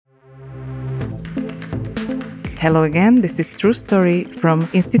Hello again, this is True Story from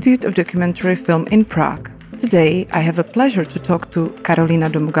Institute of Documentary Film in Prague. Today I have a pleasure to talk to Karolina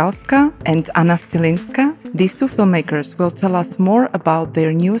Domagalska and Anna Stylinska. These two filmmakers will tell us more about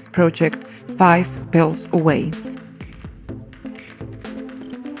their newest project, 5 Pills Away.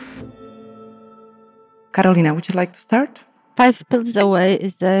 Karolina, would you like to start? 5 Pills Away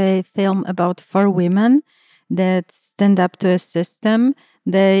is a film about 4 women that stand up to a system.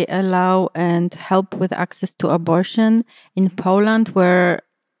 They allow and help with access to abortion in Poland, where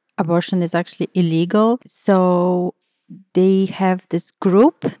abortion is actually illegal. So they have this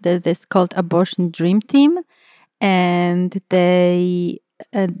group that is called Abortion Dream Team, and they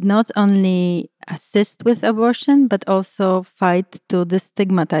not only assist with abortion, but also fight to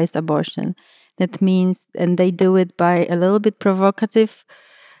destigmatize abortion. That means, and they do it by a little bit provocative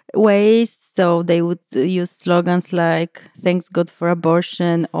ways. So they would use slogans like "Thanks God for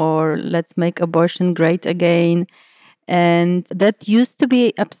abortion" or "Let's make abortion great again." And that used to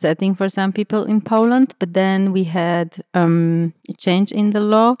be upsetting for some people in Poland, but then we had a change in the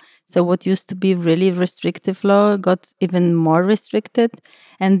law. So what used to be really restrictive law got even more restricted,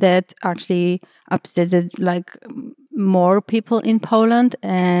 and that actually upset like more people in Poland.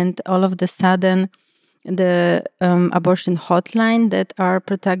 And all of the sudden, the abortion hotline that our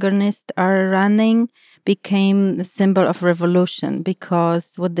protagonists are running became a symbol of revolution,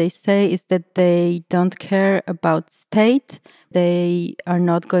 because what they say is that they don't care about state. They are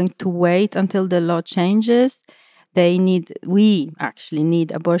not going to wait until the law changes. We actually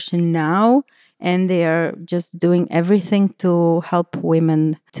need abortion now, and they are just doing everything to help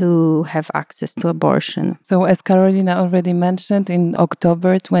women to have access to abortion. So as Karolina already mentioned, in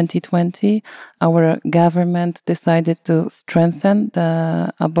October 2020, our government decided to strengthen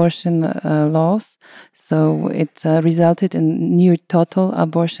the abortion laws. So it resulted in near total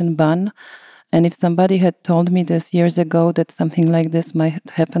abortion ban. And if somebody had told me this years ago that something like this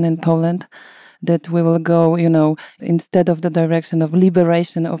might happen in Poland, that we will go, instead of the direction of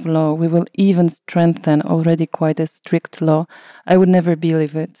liberation of law, we will even strengthen already quite a strict law, I would never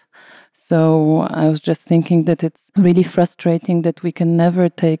believe it. So I was just thinking that it's really frustrating that we can never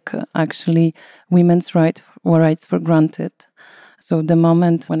take actually women's rights for granted. So the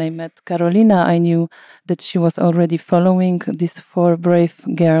moment when I met Karolina, I knew that she was already following these 4 brave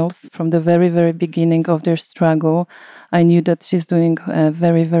girls from the very, very beginning of their struggle. I knew that she's doing a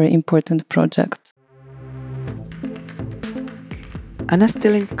very, very important project. Anna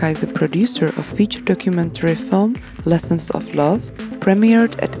Stylinska is a producer of feature documentary film Lessons of Love,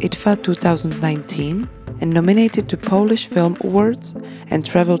 premiered at ITFA 2019 and nominated to Polish Film Awards and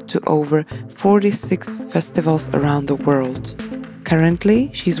traveled to over 46 festivals around the world.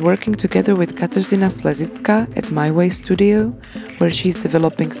 Currently, she's working together with Katarzyna Slezicka at My Way Studio, where she's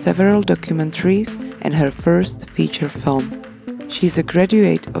developing several documentaries and her first feature film. She's a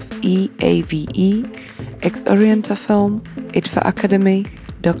graduate of EAVE, Ex Orienta Film, ITFA Academy,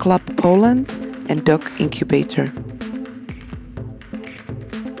 Doc Lab Poland, and Doc Incubator.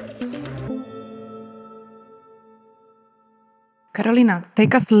 Karolina,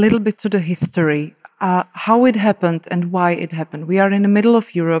 take us a little bit to the history. How it happened and why it happened. We are in the middle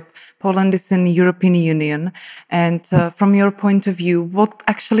of Europe. Poland is in the European Union. And from your point of view, what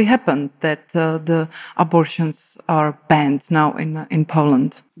actually happened that the abortions are banned now in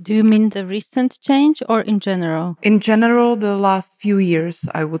Poland? Do you mean the recent change or in general? In general, the last few years,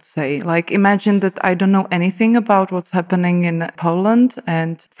 I would say. Like, imagine that I don't know anything about what's happening in Poland.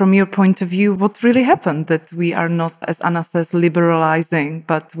 And from your point of view, what really happened that we are not, as Anna says, liberalizing,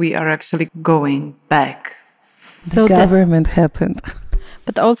 but we are actually going back? So the government happened.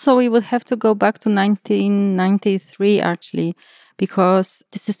 But also we would have to go back to 1993, actually, because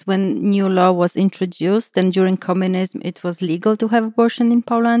this is when new law was introduced, and during communism it was legal to have abortion in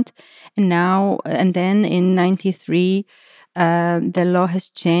Poland, and then in 93 the law has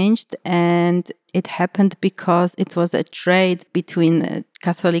changed, and it happened because it was a trade between the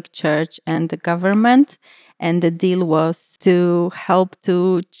Catholic Church and the government, and the deal was to help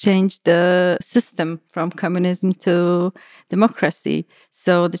to change the system from communism to democracy.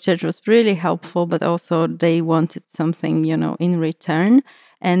 So the church was really helpful, but also they wanted something, in return.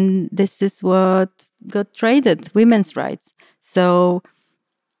 And this is what got traded, women's rights. So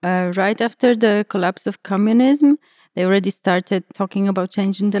right after the collapse of communism, they already started talking about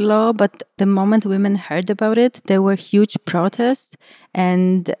changing the law, but the moment women heard about it, there were huge protests,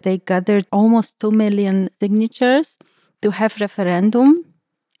 and they gathered almost 2 million signatures to have referendum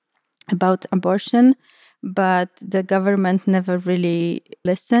about abortion, but the government never really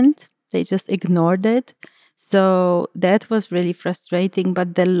listened. They just ignored it. So that was really frustrating.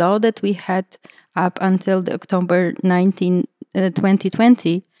 But the law that we had up until the October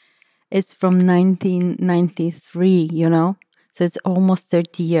 2020 is from 1993, So it's almost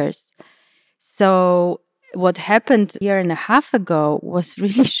 30 years. So what happened a year and a half ago was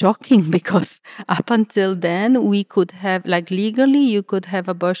really shocking, because up until then we could have, legally, you could have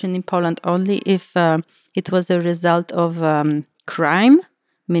abortion in Poland only if it was a result of crime,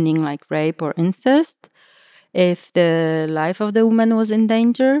 meaning like rape or incest, if the life of the woman was in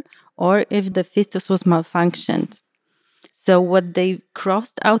danger, or if the fetus was malfunctioned. So what they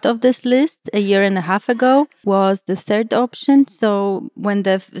crossed out of this list a year and a half ago was the third option. So when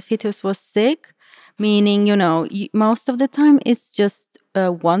the fetus was sick, meaning, most of the time it's just a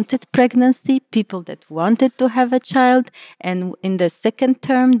wanted pregnancy, people that wanted to have a child. And in the second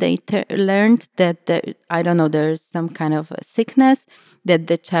term, they learned that, there's some kind of a sickness, that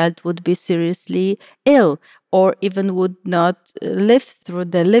the child would be seriously ill, or even would not live through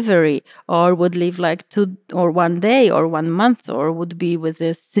delivery, or would live like 2 or 1 day or 1 month, or would be with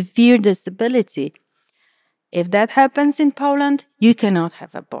a severe disability. If that happens in Poland, you cannot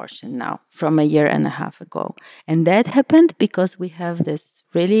have abortion now from a year and a half ago. And that happened because we have this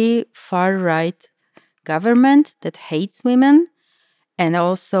really far-right government that hates women. And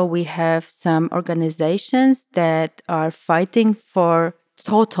also we have some organizations that are fighting for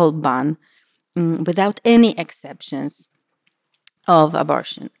total ban, without any exceptions, of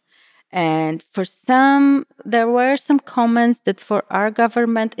abortion. And there were some comments that for our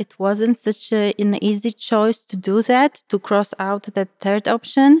government, it wasn't such an easy choice to do that, to cross out that third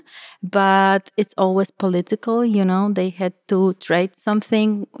option. But it's always political, they had to trade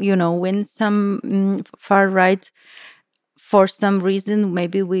something, win some far right. For some reason,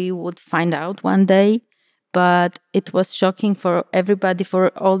 maybe we would find out one day. But it was shocking for everybody,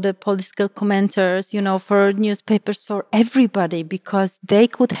 for all the political commenters, for newspapers, for everybody, because they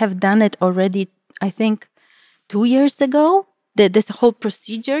could have done it already, I think, 2 years ago. This whole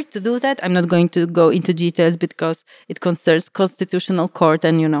procedure to do that. I'm not going to go into details because it concerns Constitutional Court,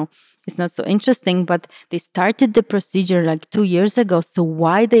 and it's not so interesting, but they started the procedure like 2 years ago. So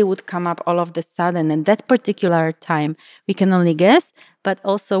why they would come up all of the sudden in that particular time, we can only guess. But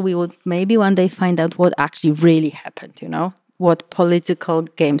also we would maybe one day find out what actually really happened, what political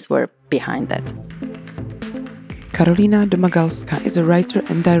games were behind that. Karolina Domagalska is a writer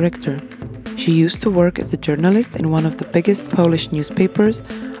and director. She used to work as a journalist in one of the biggest Polish newspapers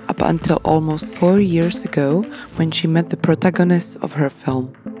up until almost 4 years ago, when she met the protagonists of her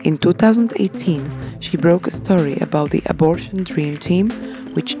film. In 2018, she broke a story about the abortion dream team,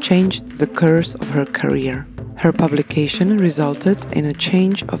 which changed the course of her career. Her publication resulted in a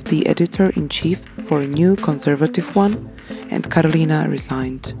change of the editor-in-chief for a new conservative one, and Karolina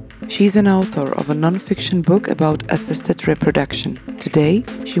resigned. She's an author of a non-fiction book about assisted reproduction. Today,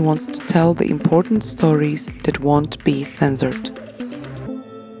 she wants to tell the important stories that won't be censored.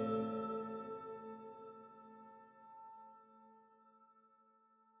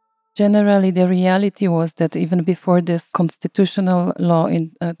 Generally, the reality was that even before this constitutional law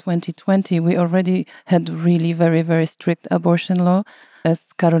in 2020, we already had really very, very strict abortion law,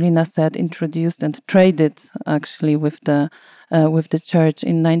 as Karolina said, introduced and traded actually with the church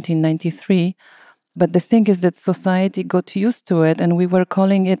in 1993. But the thing is that society got used to it, and we were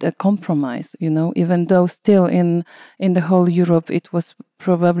calling it a compromise, even though still in the whole Europe, it was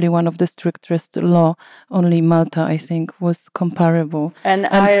probably one of the strictest law. Only Malta, I think, was comparable. And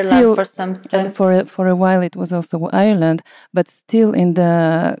Ireland still, for some time. And for a while, it was also Ireland. But still in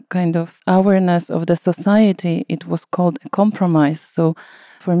the kind of awareness of the society, it was called a compromise. So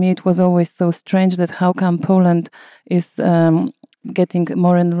for me, it was always so strange that how come Poland is getting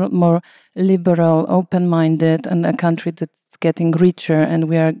more and more liberal, open-minded, and a country that's getting richer, and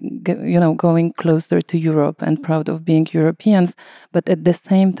we are, going closer to Europe and proud of being Europeans. But at the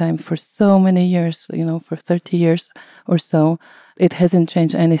same time, for so many years, for 30 years or so, it hasn't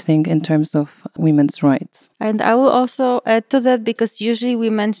changed anything in terms of women's rights. And I will also add to that, because usually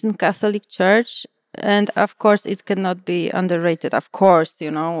we mention Catholic Church, and of course, it cannot be underrated. Of course,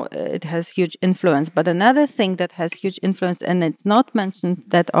 it has huge influence. But another thing that has huge influence, and it's not mentioned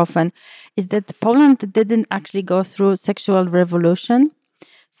that often, is that Poland didn't actually go through sexual revolution.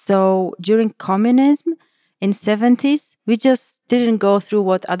 So during communism in 70s, we just didn't go through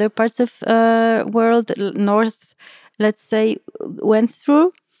what other parts of world, North, let's say, went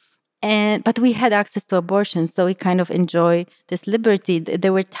through. But we had access to abortion, so we kind of enjoy this liberty.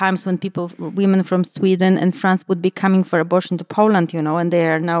 There were times when women from Sweden and France would be coming for abortion to Poland, and they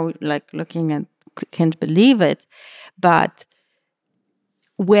are now like looking and can't believe it. But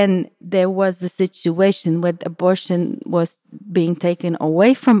when there was a situation where abortion was being taken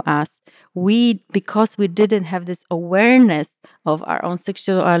away from us, because we didn't have this awareness of our own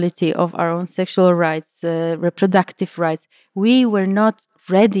sexuality, of our own sexual rights, reproductive rights, we were not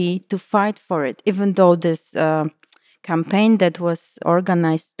ready to fight for it, even though this campaign that was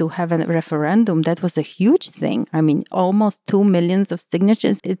organized to have a referendum, that was a huge thing. I mean, almost 2 million of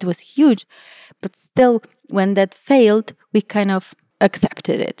signatures. It was huge. But still, when that failed, we kind of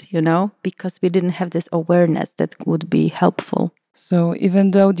accepted it, because we didn't have this awareness that would be helpful. So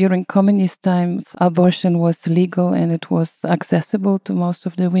even though during communist times abortion was legal and it was accessible to most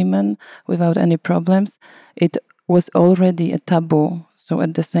of the women without any problems, it was already a taboo. So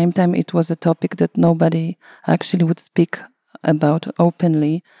at the same time, it was a topic that nobody actually would speak about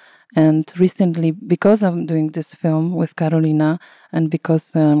openly. And recently, because I'm doing this film with Karolina, and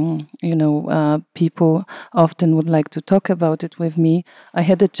because people often would like to talk about it with me, I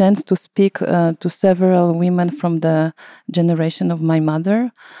had a chance to speak to several women from the generation of my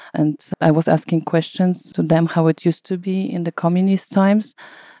mother, and I was asking questions to them how it used to be in the communist times.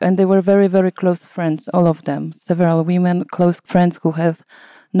 And they were very, very close friends, all of them. Several women, close friends who have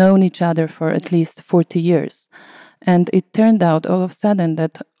known each other for at least 40 years. And it turned out all of a sudden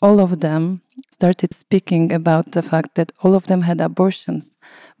that all of them started speaking about the fact that all of them had abortions,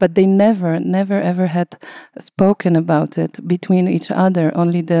 but they never ever had spoken about it between each other.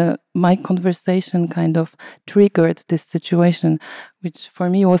 Only my conversation kind of triggered this situation, which for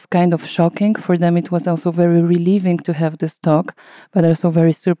me was kind of shocking. For them, it was also very relieving to have this talk, but also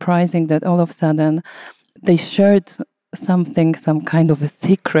very surprising that all of a sudden they shared something, some kind of a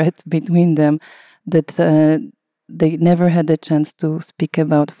secret between them that they never had a chance to speak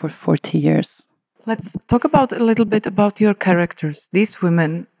about for 40 years. Let's talk a little bit about your characters. These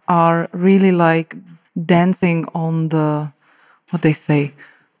women are really like dancing on the, what they say,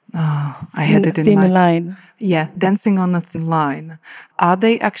 I had it in thin mind. line. Yeah, dancing on a thin line.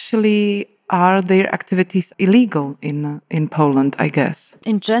 Are their activities illegal in Poland, I guess?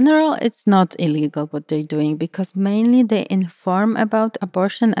 In general, it's not illegal what they're doing, because mainly they inform about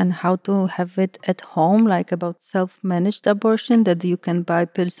abortion and how to have it at home, like about self-managed abortion, that you can buy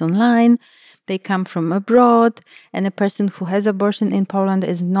pills online. They come from abroad, and a person who has abortion in Poland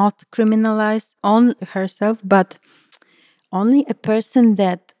is not criminalized on herself, but only a person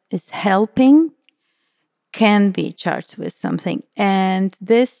that is helping can be charged with something. And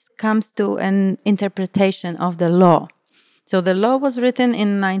this comes to an interpretation of the law. So the law was written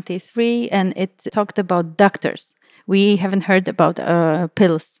in 93 and it talked about doctors. We haven't heard about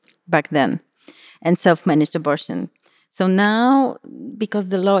pills back then and self-managed abortion. So now, because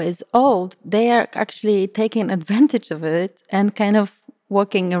the law is old, they are actually taking advantage of it and kind of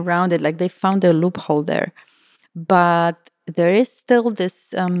walking around it, like they found a loophole there. But there is still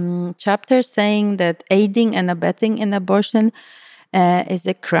this chapter saying that aiding and abetting in abortion is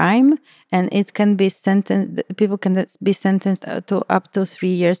a crime, and it can be sentenced. People can be sentenced to up to 3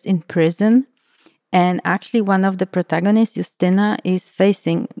 years in prison. And actually, one of the protagonists, Justyna, is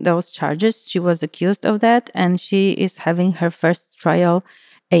facing those charges. She was accused of that, and she is having her first trial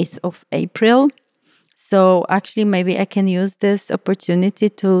 8th of April. So actually, maybe I can use this opportunity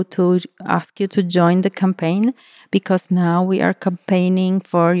to ask you to join the campaign, because now we are campaigning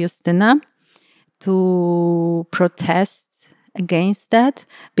for Justyna to protest against that,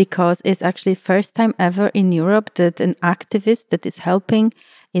 because it's actually first time ever in Europe that an activist that is helping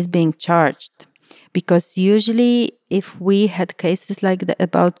is being charged. Because usually if we had cases like that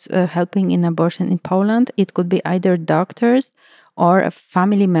about helping in abortion in Poland, it could be either doctors or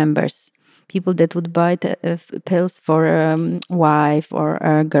family members, people that would buy the pills for a wife or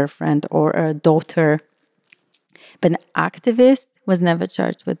a girlfriend or a daughter. But an activist was never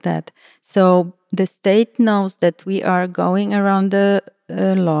charged with that. So the state knows that we are going around the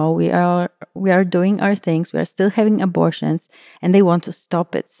law. We are doing our things. We are still having abortions, and they want to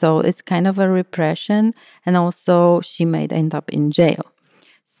stop it. So it's kind of a repression, and also she might end up in jail.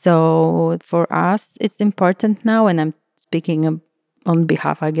 So for us, it's important now, and I'm speaking on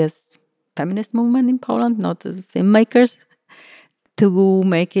behalf, I guess, feminist movement in Poland, not the filmmakers, to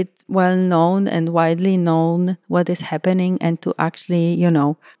make it well known and widely known what is happening, and to actually,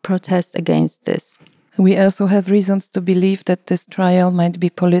 protest against this. We also have reasons to believe that this trial might be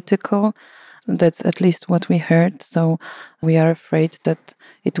political. That's at least what we heard. So We are afraid that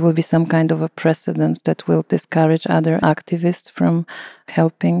it will be some kind of a precedent that will discourage other activists from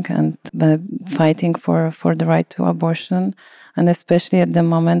helping and fighting for the right to abortion. And especially at the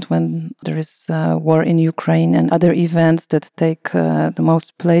moment when there is war in Ukraine and other events that take the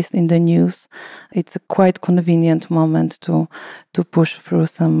most place in the news, it's a quite convenient moment to push through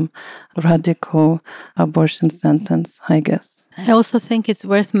some radical abortion sentence, I guess. I also think it's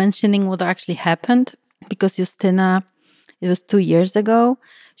worth mentioning what actually happened, because Justyna, it was 2 years ago,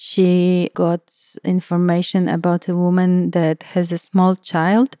 she got information about a woman that has a small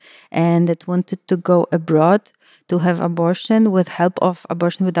child and that wanted to go abroad to have abortion with help of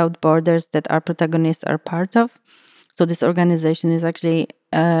Abortion Without Borders that our protagonists are part of. So this organization is actually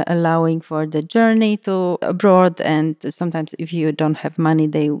allowing for the journey to abroad, and sometimes if you don't have money,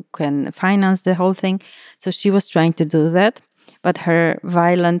 they can finance the whole thing. So she was trying to do that, but her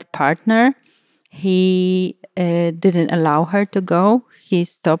violent partner, he didn't allow her to go. He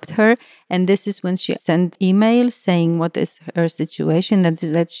stopped her. And this is when she sent emails saying what is her situation,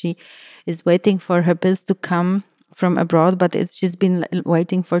 that she is waiting for her pills to come from abroad, but she's been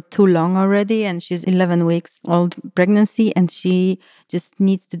waiting for too long already, and she's 11 weeks old pregnancy, and she just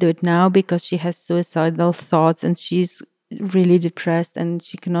needs to do it now because she has suicidal thoughts and she's really depressed and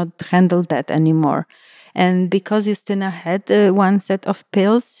she cannot handle that anymore. And because Justyna had one set of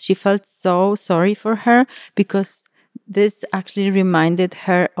pills, she felt so sorry for her, because this actually reminded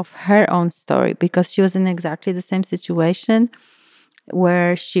her of her own story, because she was in exactly the same situation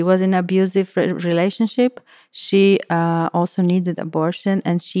where she was in an abusive relationship. She also needed abortion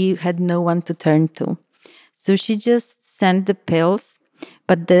and she had no one to turn to. So she just sent the pills,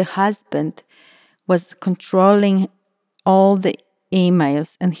 but the husband was controlling all the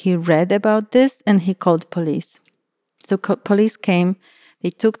emails, and he read about this and he called police. So police came, they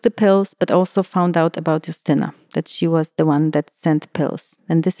took the pills, but also found out about Justyna, that she was the one that sent pills.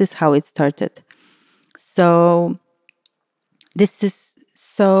 And this is how it started. So this is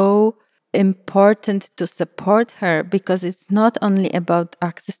so important to support her, because it's not only about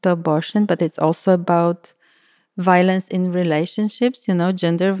access to abortion, but it's also about violence in relationships,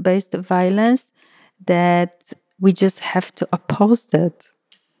 gender-based violence, that we just have to oppose that.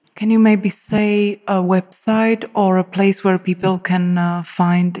 Can you maybe say a website or a place where people can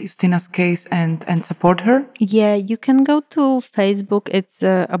find Justyna's case and support her? Yeah, you can go to Facebook. It's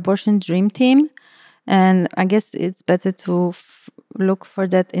Abortion Dream Team. And I guess it's better to look for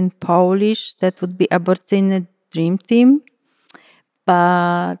that in Polish. That would be Aborcyjny Dream Team.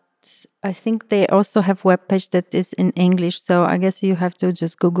 But I think they also have a webpage that is in English. So I guess you have to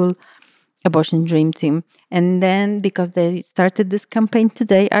just Google Abortion Dream Team. And then, because they started this campaign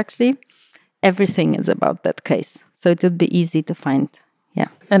today, actually, everything is about that case. So it would be easy to find. Yeah.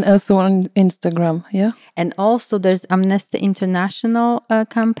 And also on Instagram, yeah? And also there's Amnesty International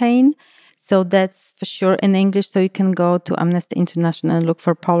campaign. So that's for sure in English. So you can go to Amnesty International and look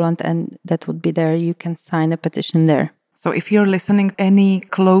for Poland, and that would be there. You can sign a petition there. So if you're listening any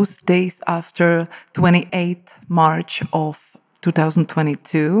close days after 28th March of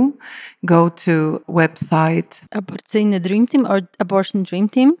 2022, go to website Aborcyjny Dream Team or Abortion Dream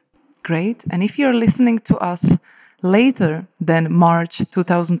Team. Great. And if you're listening to us later than March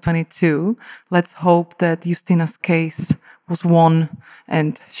 2022, let's hope that Justyna's case was won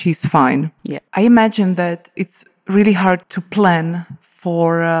and she's fine. Yeah. I imagine that it's really hard to plan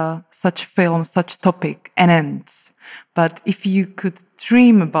for such film, such topic, an end. But if you could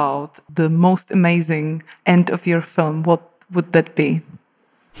dream about the most amazing end of your film, what would that be?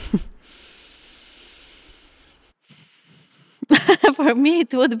 For me,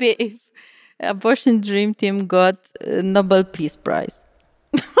 it would be if Abortion Dream Team got a Nobel Peace Prize.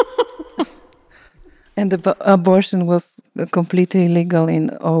 And abortion was completely illegal in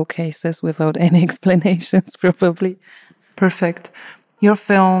all cases without any explanations, probably. Perfect. Your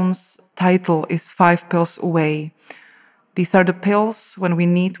film's title is 5 Pills Away. These are the pills when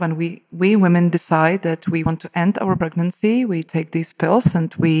we women decide that we want to end our pregnancy. We take these pills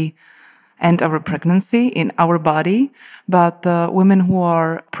and we end our pregnancy in our body. But the women who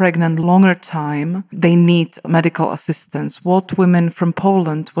are pregnant longer time, they need medical assistance. What women from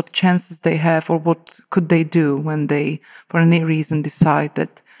Poland, what chances they have, or what could they do when they, for any reason, decide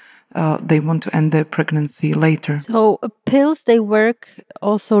that they want to end their pregnancy later? So pills, they work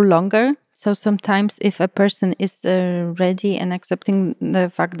also longer. So sometimes if a person is ready and accepting the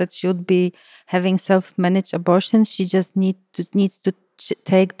fact that she would be having self-managed abortions, she just needs to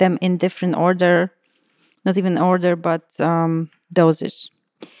take them in different order, not even order, but dosage.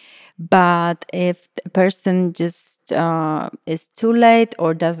 But if the person just is too late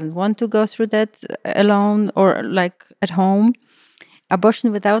or doesn't want to go through that alone or like at home,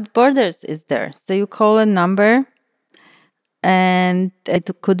 Abortion Without Borders is there. So you call a number, and it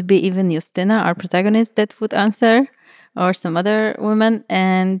could be even Justina, our protagonist, that would answer, or some other woman,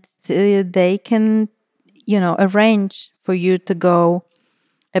 and they can, arrange for you to go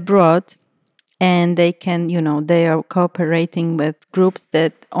abroad. And they can, they are cooperating with groups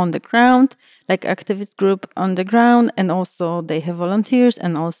that on the ground, like activist group on the ground, and also they have volunteers,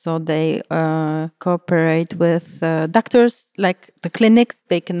 and also they cooperate with doctors, like the clinics.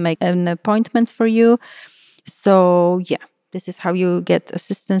 They can make an appointment for you. So yeah, this is how you get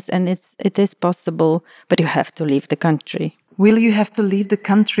assistance, and it is possible, but you have to leave the country. Will you have to leave the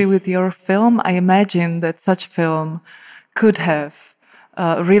country with your film? I imagine that such film could have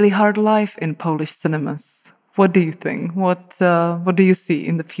a really hard life in Polish cinemas. What do you think? What do you see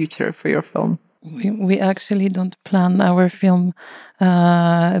in the future for your film? We actually don't plan our film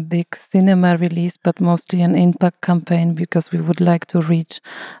a big cinema release, but mostly an impact campaign, because we would like to reach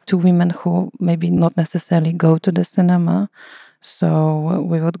to women who maybe not necessarily go to the cinema. So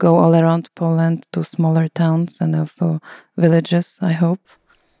we would go all around Poland to smaller towns and also villages, I hope.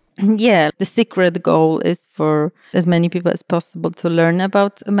 Yeah, the secret goal is for as many people as possible to learn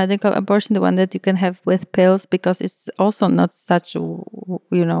about medical abortion, the one that you can have with pills, because it's also not such a,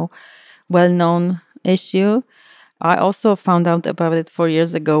 well-known issue. I also found out about it 4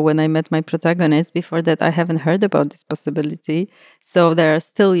 years ago when I met my protagonist. Before that, I haven't heard about this possibility. So there are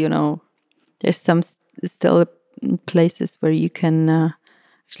still, there's some still places where you can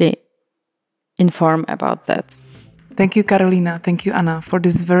actually inform about that. Thank you, Karolina. Thank you, Anna, for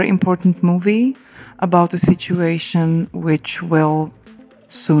this very important movie about a situation which will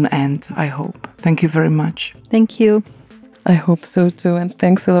soon end, I hope. Thank you very much. Thank you. I hope so too, and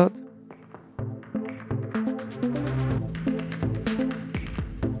thanks a lot.